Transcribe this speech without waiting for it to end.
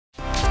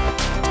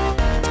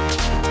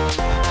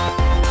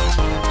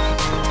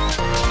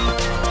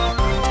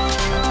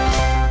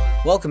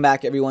Welcome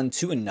back everyone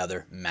to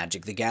another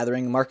Magic the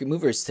Gathering Market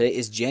Movers. Today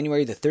is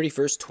January the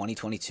 31st,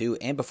 2022,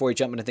 and before we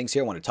jump into things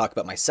here, I want to talk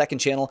about my second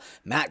channel,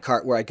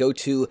 Mattcart, where I go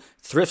to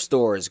thrift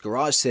stores,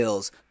 garage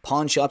sales,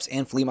 pawn shops,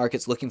 and flea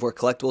markets looking for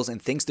collectibles and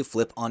things to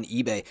flip on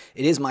eBay.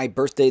 It is my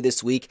birthday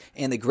this week,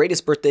 and the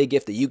greatest birthday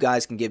gift that you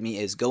guys can give me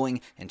is going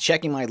and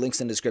checking my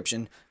links in the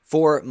description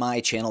for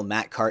my channel,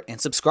 Mattcart,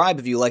 and subscribe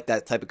if you like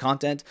that type of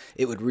content.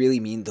 It would really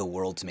mean the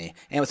world to me.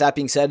 And with that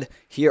being said,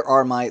 here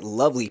are my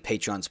lovely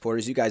Patreon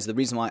supporters. You guys are the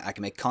reason why I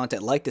can make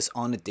content like this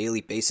on a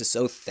daily basis,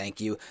 so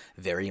thank you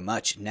very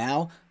much.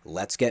 Now,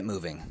 let's get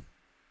moving.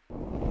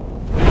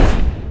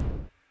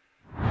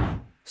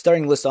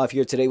 Starting the list off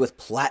here today with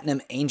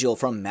Platinum Angel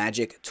from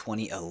Magic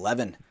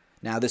 2011.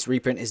 Now this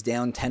reprint is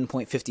down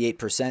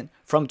 10.58%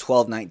 from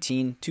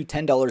 $12.19 to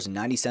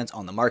 $10.90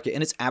 on the market,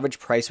 and its average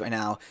price right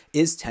now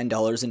is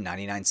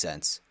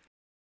 $10.99.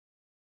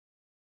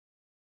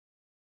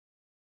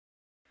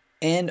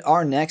 And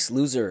our next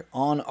loser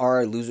on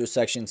our loser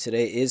section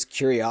today is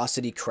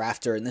Curiosity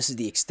Crafter, and this is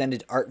the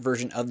extended art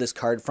version of this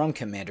card from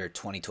Commander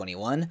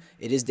 2021.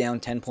 It is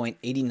down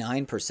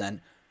 10.89%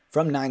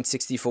 from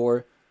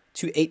 $9.64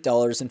 to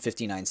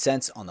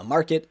 $8.59 on the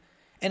market,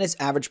 and its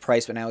average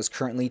price right now is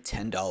currently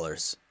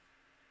 $10.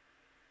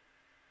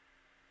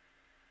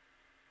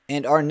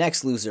 And our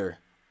next loser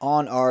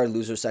on our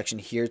loser section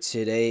here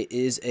today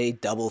is a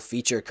double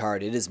feature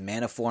card. It is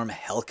Manaform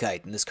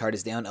Hellkite, and this card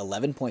is down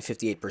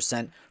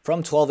 11.58%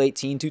 from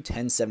 $12.18 to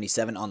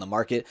 $10.77 on the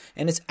market,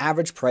 and its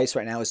average price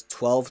right now is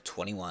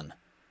 $12.21.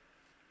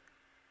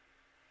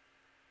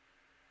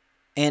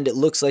 And it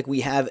looks like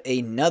we have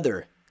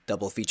another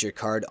double feature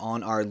card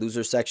on our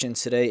loser section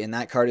today, and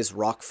that card is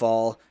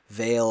Rockfall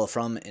Veil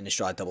from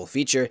Innistrad Double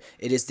Feature.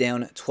 It is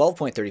down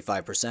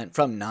 12.35%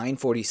 from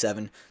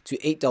 $9.47 to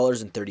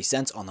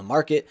 $8.30 on the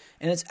market,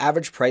 and its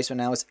average price right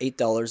now is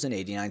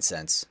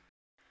 $8.89.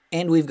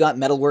 And we've got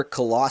Metalwork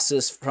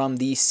Colossus from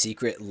the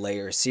Secret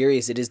Lair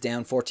series. It is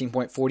down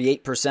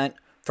 14.48%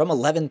 from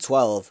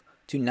 $11.12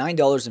 to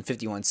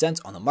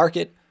 $9.51 on the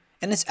market,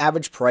 and its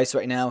average price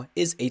right now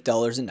is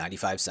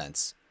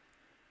 $8.95.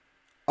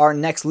 Our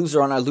next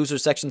loser on our loser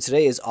section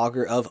today is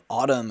Augur of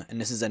Autumn, and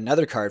this is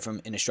another card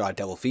from Innistrad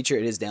Double Feature.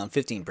 It is down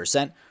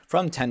 15%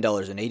 from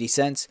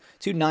 $10.80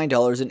 to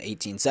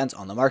 $9.18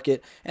 on the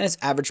market, and its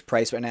average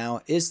price right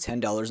now is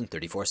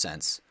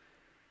 $10.34.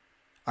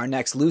 Our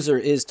next loser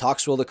is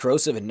Toxrill the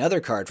Corrosive, another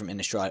card from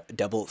Innistrad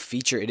Double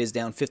Feature. It is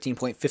down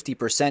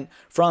 15.50%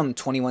 from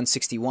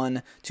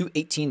 $21.61 to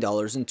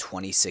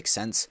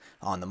 $18.26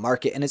 on the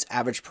market, and its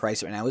average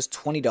price right now is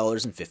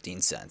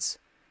 $20.15.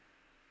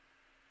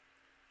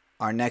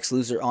 Our next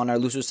loser on our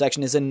loser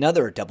section is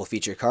another double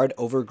feature card,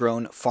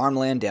 Overgrown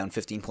Farmland, down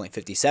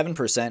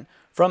 15.57%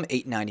 from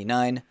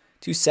 $8.99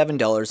 to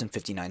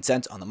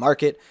 $7.59 on the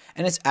market,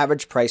 and its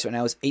average price right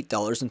now is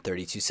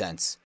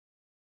 $8.32.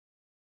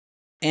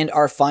 And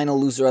our final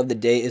loser of the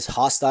day is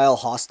Hostile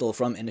Hostel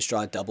from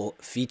Innistrad Double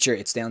Feature.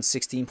 It's down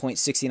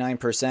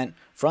 16.69%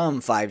 from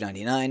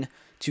 $5.99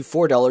 to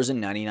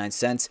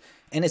 $4.99,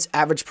 and its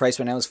average price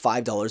right now is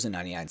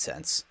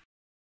 $5.99.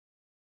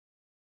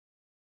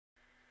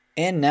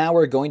 And now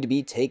we're going to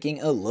be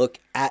taking a look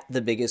at the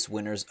biggest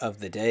winners of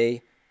the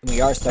day. And we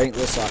are starting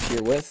this off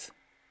here with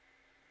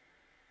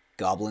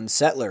Goblin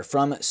Settler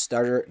from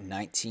Starter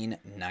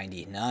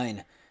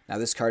 1999. Now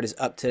this card is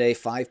up today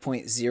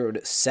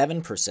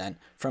 5.07%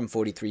 from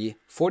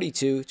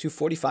 $43.42 to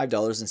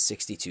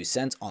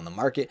 $45.62 on the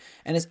market,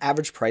 and its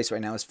average price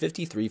right now is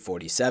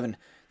 $53.47.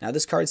 Now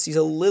this card sees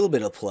a little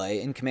bit of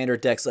play in Commander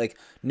decks like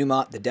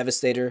Numot the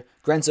Devastator,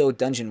 Grenzo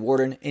Dungeon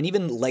Warden, and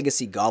even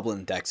Legacy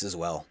Goblin decks as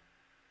well.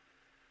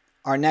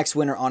 Our next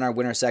winner on our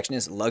winner section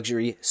is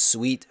Luxury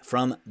Suite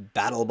from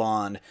Battle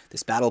Bond.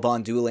 This Battle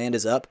Bond dual land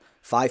is up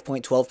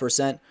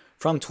 5.12%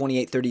 from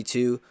 $28.32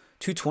 to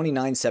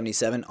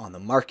 $29.77 on the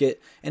market,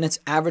 and its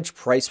average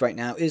price right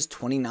now is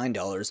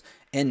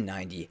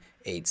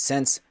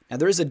 $29.98. Now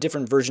there is a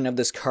different version of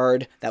this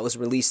card that was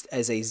released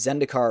as a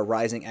Zendikar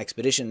Rising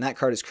Expedition. That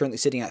card is currently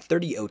sitting at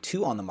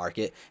 $30.02 on the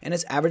market, and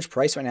its average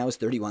price right now is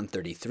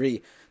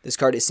 $31.33. This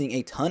card is seeing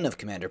a ton of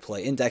Commander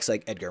play in decks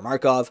like Edgar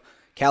Markov,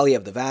 Kali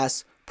of the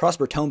Vast,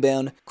 Prosper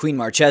Tomebound, Queen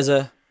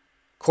Marchesa,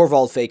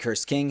 Korvald Fey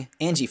Cursed King,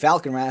 Angie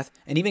Falconwrath,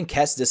 and even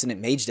Kess Dissonant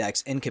Mage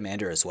decks in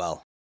Commander as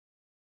well.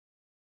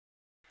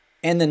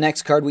 And the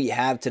next card we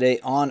have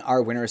today on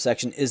our winner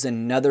section is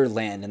another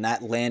land, and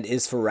that land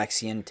is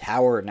Phyrexian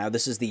Tower. Now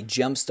this is the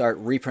Jumpstart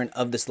reprint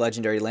of this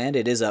legendary land.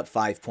 It is up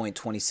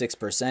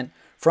 5.26%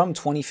 from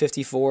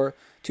 $20.54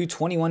 to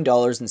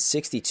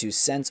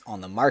 $21.62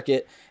 on the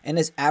market, and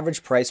its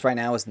average price right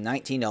now is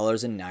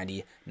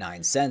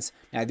 $19.99.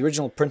 Now the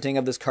original printing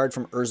of this card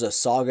from Urza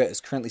Saga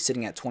is currently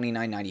sitting at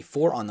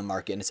 $29.94 on the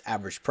market, and its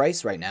average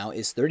price right now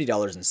is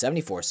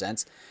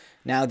 $30.74.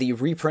 Now the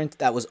reprint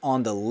that was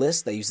on the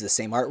list that uses the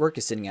same artwork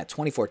is sitting at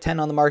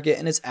 $24.10 on the market,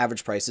 and its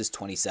average price is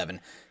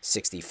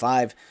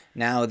 $27.65.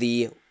 Now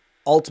the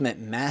Ultimate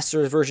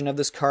Masters version of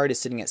this card is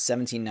sitting at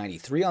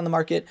 $17.93 on the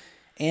market,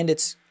 and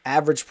its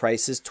average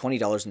price is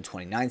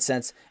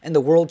 $20.29, and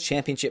the World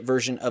Championship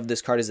version of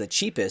this card is the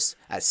cheapest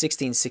at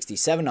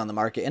 $16.67 on the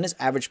market, and its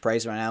average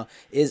price right now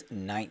is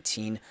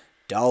 $19.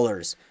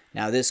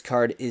 Now this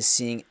card is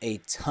seeing a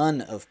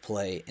ton of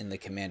play in the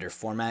Commander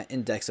format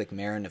in decks like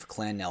Marin of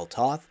Clan Nel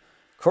Toth,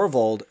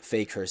 Korvold,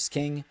 Fey Curse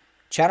King,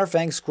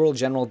 Chatterfang Squirrel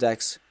General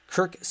decks,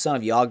 Kirk Son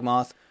of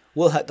Yawgmoth,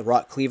 Wilhut the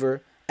Rock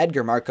Cleaver,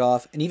 Edgar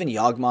Markov, and even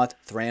Yawgmoth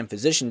Thram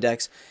Physician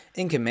decks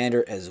in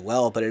Commander as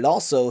well, but it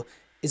also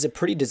is a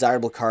pretty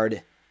desirable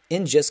card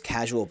in just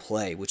casual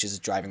play, which is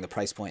driving the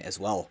price point as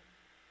well.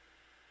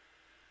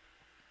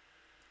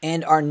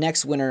 And our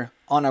next winner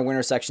on our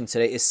winner section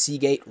today is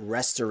Seagate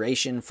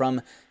Restoration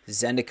from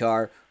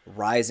Zendikar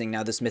Rising.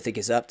 Now this mythic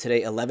is up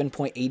today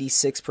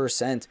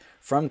 11.86%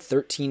 from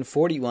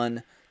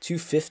 $13.41 to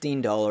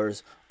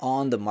 $15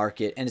 on the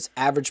market, and its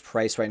average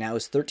price right now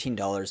is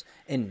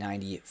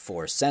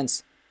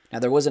 $13.94. Now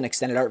there was an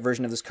extended art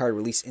version of this card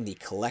released in the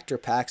collector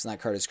packs, and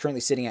that card is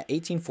currently sitting at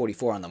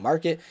 $18.44 on the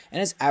market,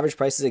 and its average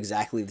price is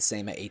exactly the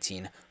same at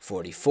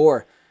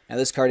 $18.44. Now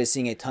this card is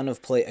seeing a ton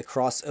of play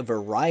across a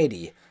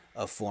variety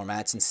of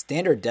formats in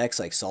standard decks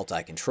like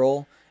Sultai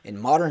Control, in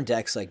modern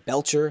decks like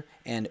Belcher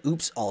and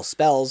Oops All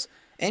Spells,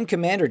 and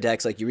commander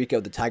decks like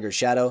Yuriko the Tiger's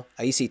Shadow,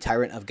 Aisi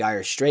Tyrant of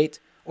Gyre Strait,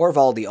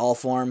 Orval the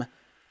Allform,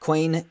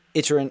 Quain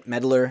Iterant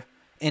Meddler,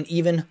 and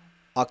even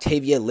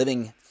Octavia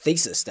Living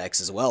Thesis decks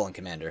as well in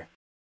Commander.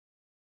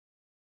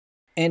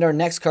 And our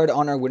next card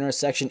on our winner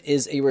section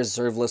is a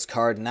reserve list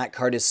card, and that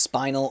card is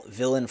Spinal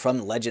Villain from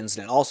Legends,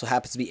 and it also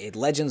happens to be a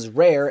Legends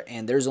rare,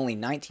 and there's only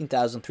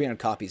 19,300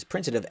 copies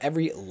printed of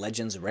every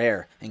Legends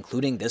rare,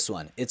 including this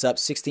one. It's up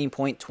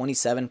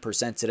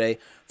 16.27% today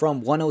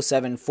from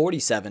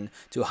 $107.47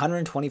 to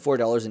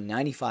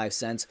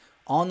 $124.95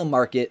 on the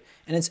market,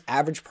 and its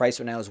average price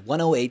right now is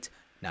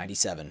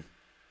 $108.97.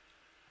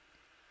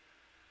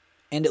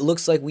 And it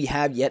looks like we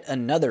have yet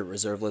another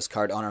reserve list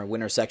card on our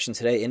winner section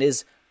today, and it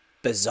is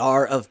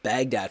Bazaar of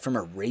Baghdad from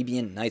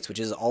Arabian Nights, which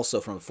is also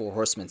from a Four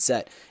Horsemen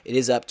set. It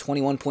is up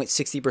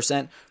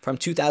 21.60% from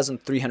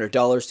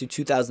 $2,300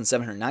 to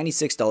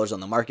 $2,796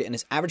 on the market, and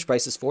its average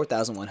price is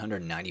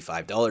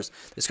 $4,195.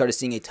 This card is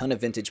seeing a ton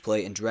of vintage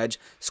play in Dredge,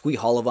 Squee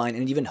Hollowvine,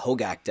 and even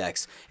Hogak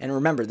decks. And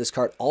remember, this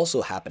card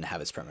also happened to have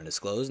its permanent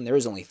disclosed, and there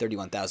is only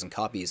 31,000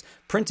 copies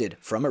printed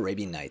from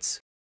Arabian Nights.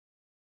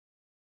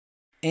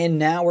 And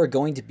now we're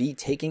going to be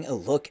taking a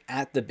look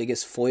at the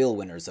biggest foil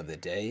winners of the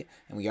day.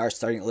 And we are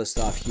starting to list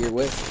off here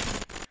with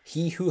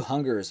He Who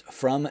Hungers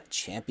from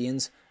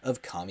Champions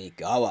of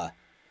Kamigawa.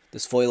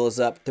 This foil is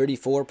up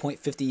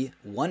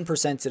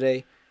 34.51%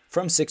 today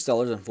from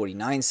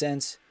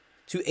 $6.49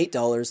 to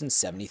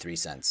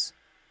 $8.73.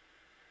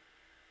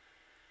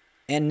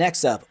 And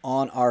next up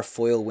on our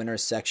foil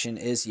winners section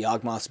is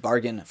Yawgmoth's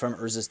Bargain from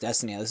Urza's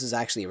Destiny. Now, this is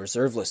actually a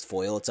reserve list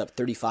foil. It's up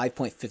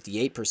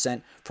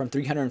 35.58% from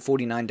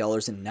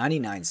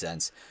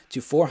 $349.99 to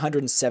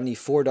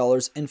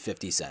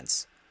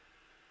 $474.50.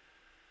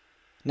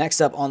 Next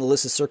up on the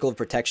list is Circle of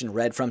Protection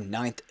Red from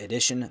 9th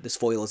edition. This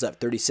foil is up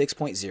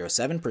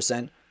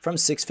 36.07% from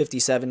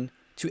 $6.57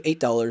 to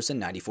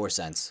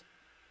 $8.94.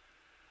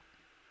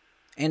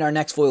 And our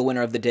next foil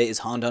winner of the day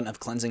is Hondan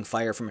of Cleansing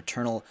Fire from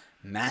Eternal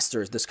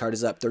Masters. This card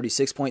is up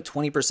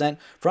 36.20%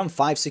 from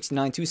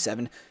 $569 to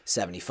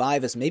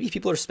 $775, as maybe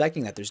people are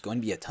expecting that there's going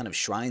to be a ton of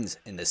shrines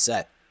in this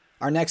set.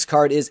 Our next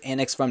card is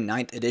Annex from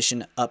 9th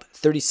edition, up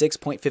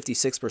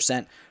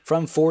 36.56%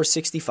 from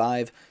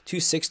 $465 to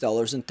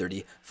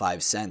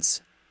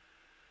 $6.35.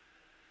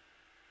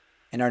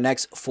 And our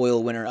next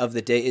foil winner of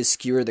the day is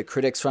Skewer the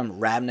Critics from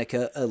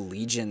Ravnica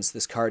Allegiance.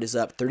 This card is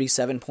up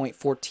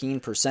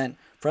 37.14%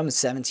 from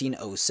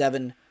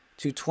 $17.07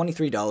 to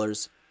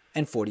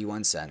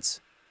 $23.41.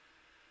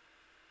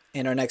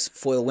 And our next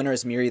foil winner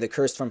is Miri the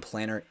Cursed from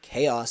Planar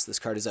Chaos. This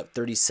card is up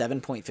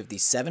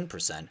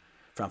 37.57%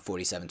 from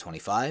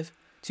 $47.25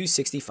 to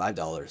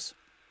 $65.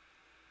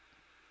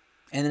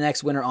 And the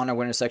next winner on our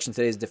winner section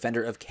today is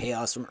Defender of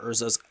Chaos from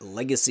Urza's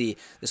Legacy.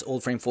 This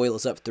old frame foil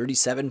is up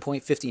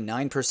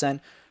 37.59%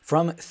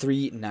 from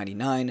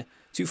 $3.99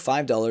 to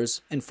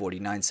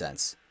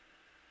 $5.49.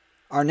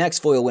 Our next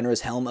foil winner is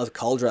Helm of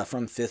Kaldra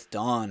from 5th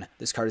Dawn.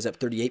 This card is up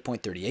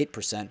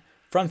 38.38%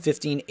 from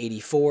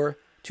 $15.84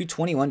 to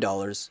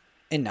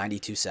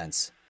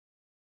 $21.92.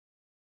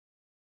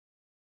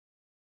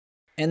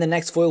 And the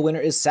next foil winner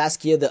is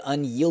Saskia the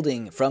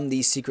Unyielding from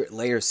the Secret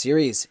Lair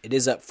series. It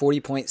is up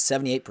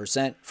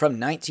 40.78% from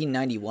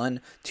 $19.91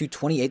 to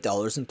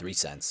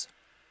 $28.03.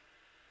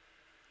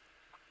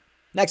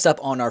 Next up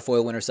on our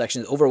foil winner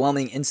section is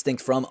Overwhelming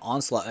Instinct from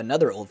Onslaught,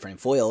 another old frame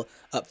foil,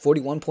 up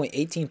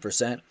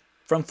 41.18%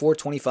 from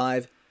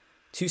 $4.25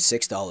 to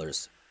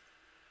 $6.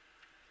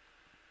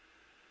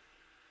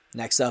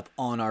 Next up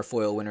on our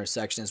foil winner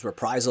section is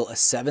Reprisal, a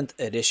 7th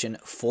edition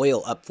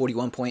foil, up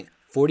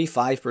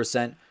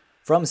 41.45%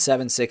 from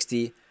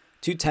 $7.60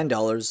 to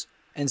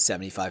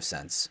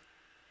 $10.75.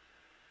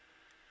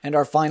 And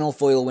our final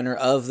foil winner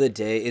of the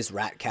day is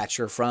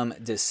Ratcatcher from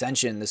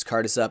Dissension. This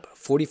card is up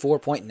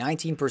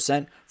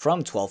 44.19%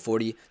 from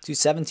 $12.40 to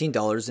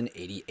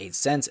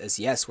 $17.88. As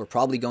yes, we're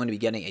probably going to be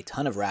getting a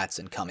ton of rats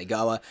in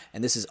Kamigawa,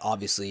 and this is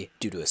obviously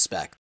due to a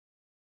spec.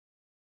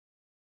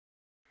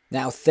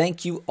 Now,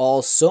 thank you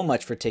all so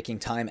much for taking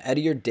time out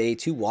of your day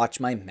to watch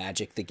my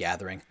Magic the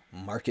Gathering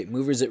market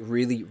movers. It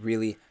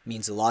really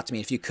means a lot to me.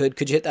 If you could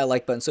you hit that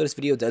like button so this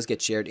video does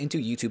get shared into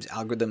YouTube's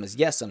algorithm, as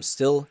yes, I'm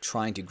still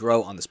trying to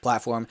grow on this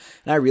platform,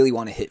 and I really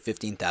want to hit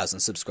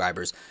 15,000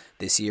 subscribers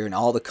this year, and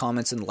all the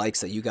comments and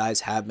likes that you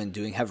guys have been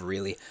doing have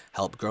really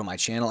helped grow my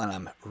channel, and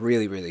I'm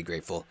really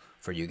grateful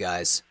for you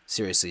guys.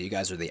 Seriously, you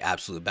guys are the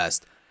absolute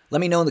best. Let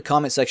me know in the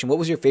comment section, what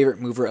was your favorite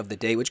mover of the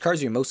day, which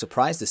cards you're most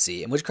surprised to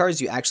see, and which cards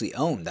you actually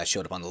own that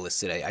showed up on the list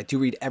today. I do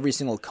read every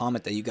single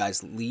comment that you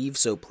guys leave,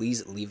 so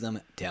please leave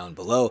them down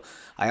below.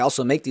 I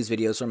also make these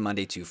videos from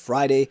Monday to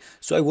Friday,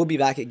 so I will be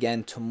back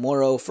again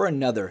tomorrow for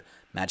another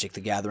Magic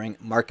the Gathering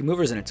market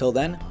movers, and until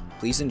then,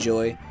 please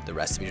enjoy the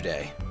rest of your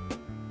day.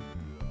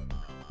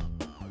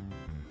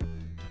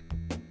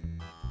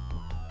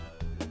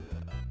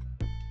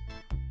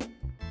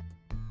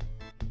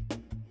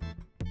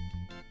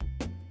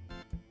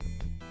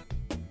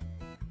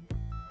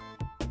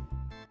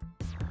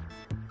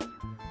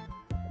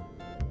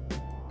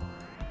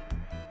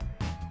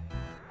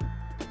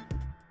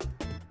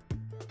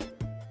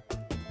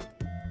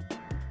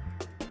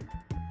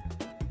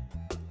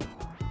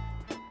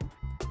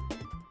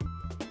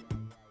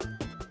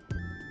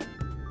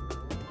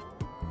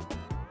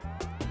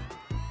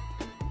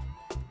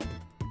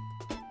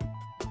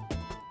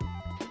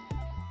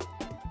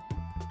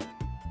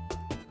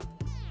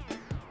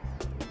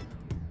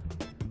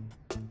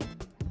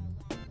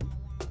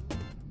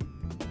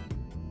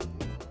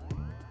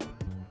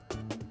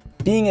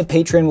 Being a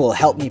patron will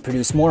help me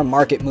produce more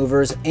market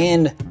movers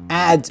and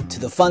add to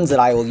the funds that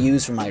I will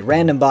use for my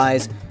random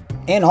buys,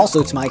 and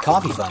also to my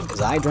coffee fund,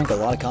 because I drink a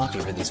lot of coffee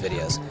for these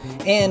videos.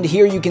 And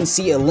here you can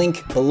see a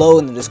link below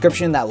in the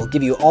description that will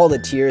give you all the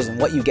tiers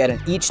and what you get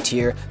in each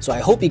tier, so I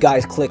hope you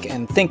guys click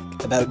and think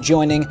about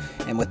joining,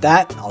 and with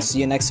that, I'll see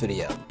you next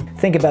video.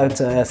 Think about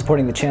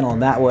supporting the channel in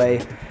that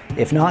way.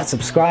 If not,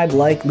 subscribe,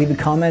 like, leave a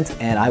comment,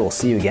 and I will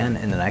see you again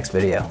in the next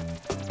video.